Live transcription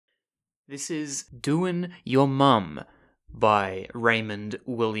This is Doin' Your Mum by Raymond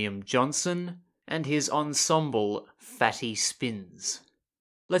William Johnson and his ensemble Fatty Spins.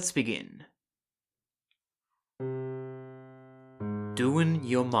 Let's begin. Doin'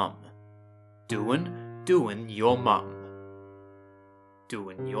 your mum. Doin' your mum.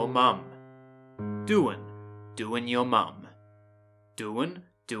 Doin' your mum. Doin' your mum.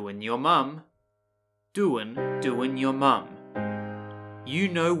 Doin' your mum. Doin' your mum. You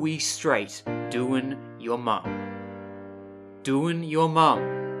know we straight doin' your mum. Doin' your mum.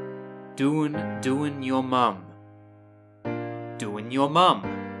 Doin' your mum. Doin' your mum.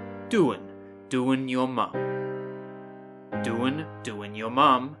 Doin' your mum. Doin' your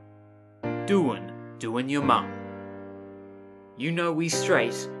mum. Doin' your mum. You know we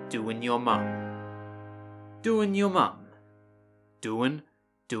straight doin' your mum. Doin' your mum. Doin'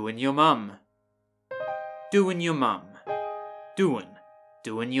 your mum. Doin' your mum.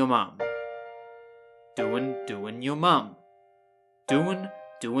 Doin' your mum. Doin' your mum.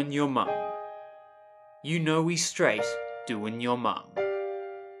 Doin' your mum. You know we straight doin' your mum.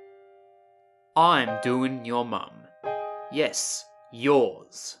 I'm doin' your mum. Yes,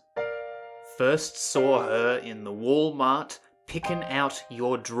 yours. First saw her in the Walmart pickin' out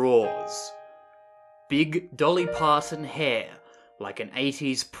your drawers. Big Dolly Parton hair like an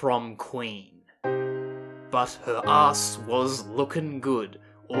 80s prom queen. But her ass was lookin' good,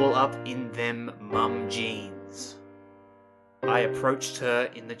 all up in them mum jeans. I approached her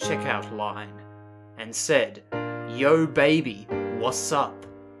in the checkout line and said, "Yo baby, what's up?"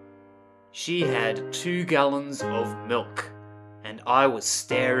 She had 2 gallons of milk, and I was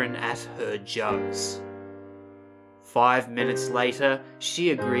staring at her jugs. 5 minutes later,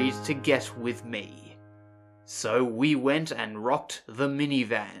 she agreed to get with me. So we went and rocked the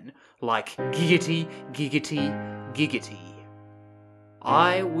minivan like giggity, giggity, giggity.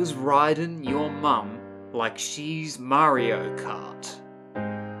 I was riding your mum like she's Mario Kart.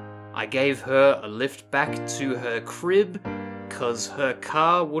 I gave her a lift back to her crib 'cause her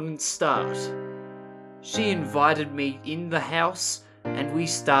car wouldn't start. She invited me in the house and we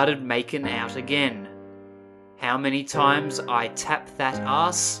started making out again. How many times I tapped that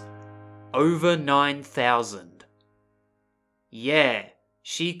ass? Over 9,000. Yeah,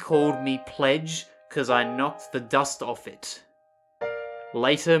 she called me pledge 'cause I knocked the dust off it.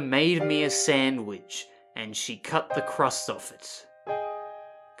 Later made me a sandwich and she cut the crust off it.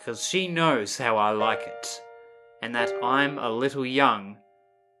 'Cause she knows how I like it, and that I'm a little young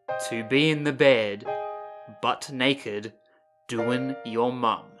to be in the bed, butt naked, doin' your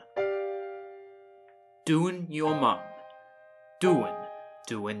mum. Doin' your mum.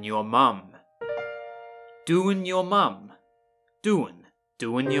 Doin' your mum. Doin' your mum.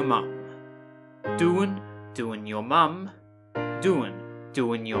 Doin' your mum. Doin' your mum.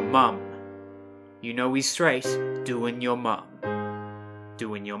 Doin' your mum. You know we straight doin' your mum.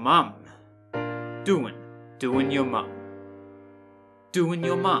 Doin' your mum. Doin' your mum. Doin'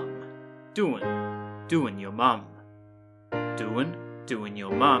 your mum. Doin' your mum. Doin'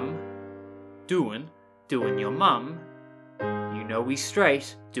 your mum. Doin' your mum. You know we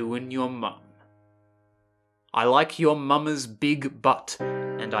straight doin' your mum. I like your mama's big butt,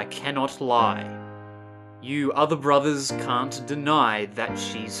 and I cannot lie. You other brothers can't deny that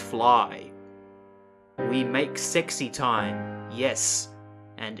she's fly. We make sexy time, yes,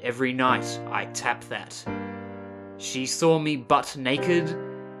 and every night I tap that. She saw me butt naked,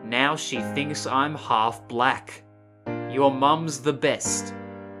 now she thinks I'm half black. Your mum's the best,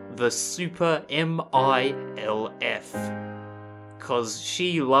 the super MILF. 'Cause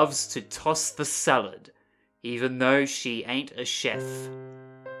she loves to toss the salad, even though she ain't a chef.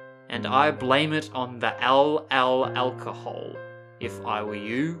 And I blame it on the alcohol. If I were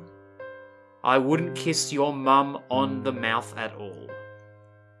you, I wouldn't kiss your mum on the mouth at all.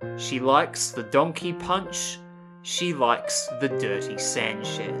 She likes the donkey punch, she likes the dirty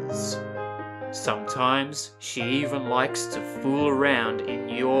Sanchez. Sometimes she even likes to fool around in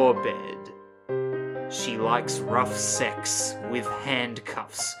your bed. She likes rough sex with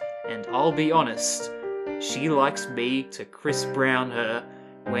handcuffs, and I'll be honest, she likes me to Chris Brown her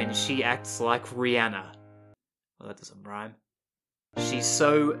when she acts like Rihanna. Well, that doesn't rhyme. She's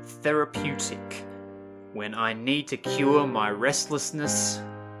so therapeutic. When I need to cure my restlessness,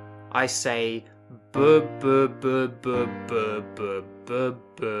 I say burr burr burr burr burr burr burr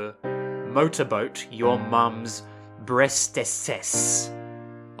burr. Motorboat your mum's breastesses.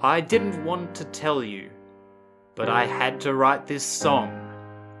 I didn't want to tell you, but I had to write this song.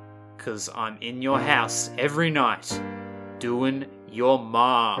 'Cause I'm in your house every night, doin' your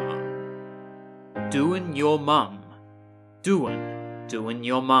mum. Doin' your mum. Doin'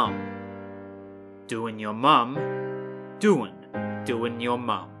 your mum. doin' your mum. Doin' your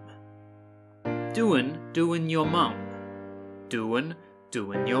mum. Doin' your mum.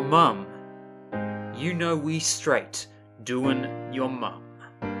 Doin' your mum. You know we straight, doin' your mum.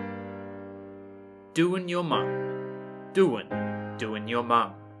 Doin' your mum. Doin' your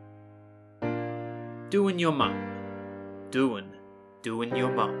mum. Doin' your mum. Doin' your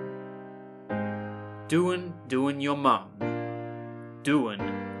mum. Doin' your mum.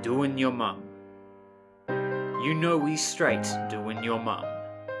 Doin' your mum. You know we straight, doin' your mum.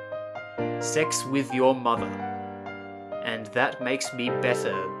 Sex with your mother, and that makes me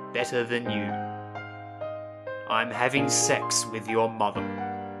better than you. I'm having sex with your mother,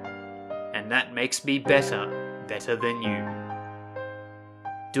 and that makes me better than you.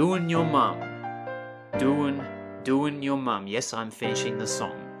 Doin' your mum. Doin' your mum. Yes, I'm finishing the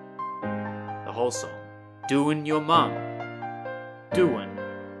song. The whole song. Doin' your mum.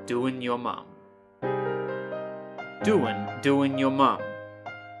 Doin' your mum. Doin' your mum.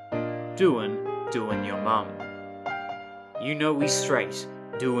 Doin' your mum. You know we straight,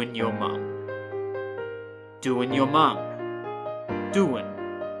 doin' your mum. Doin' your mum.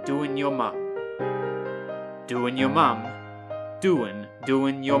 Doin' your mum. Doin' your mum.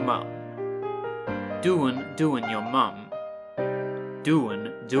 Doin' your mum. Doin' your mum.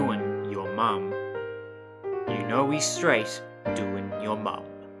 Doin' your mum. You know we straight,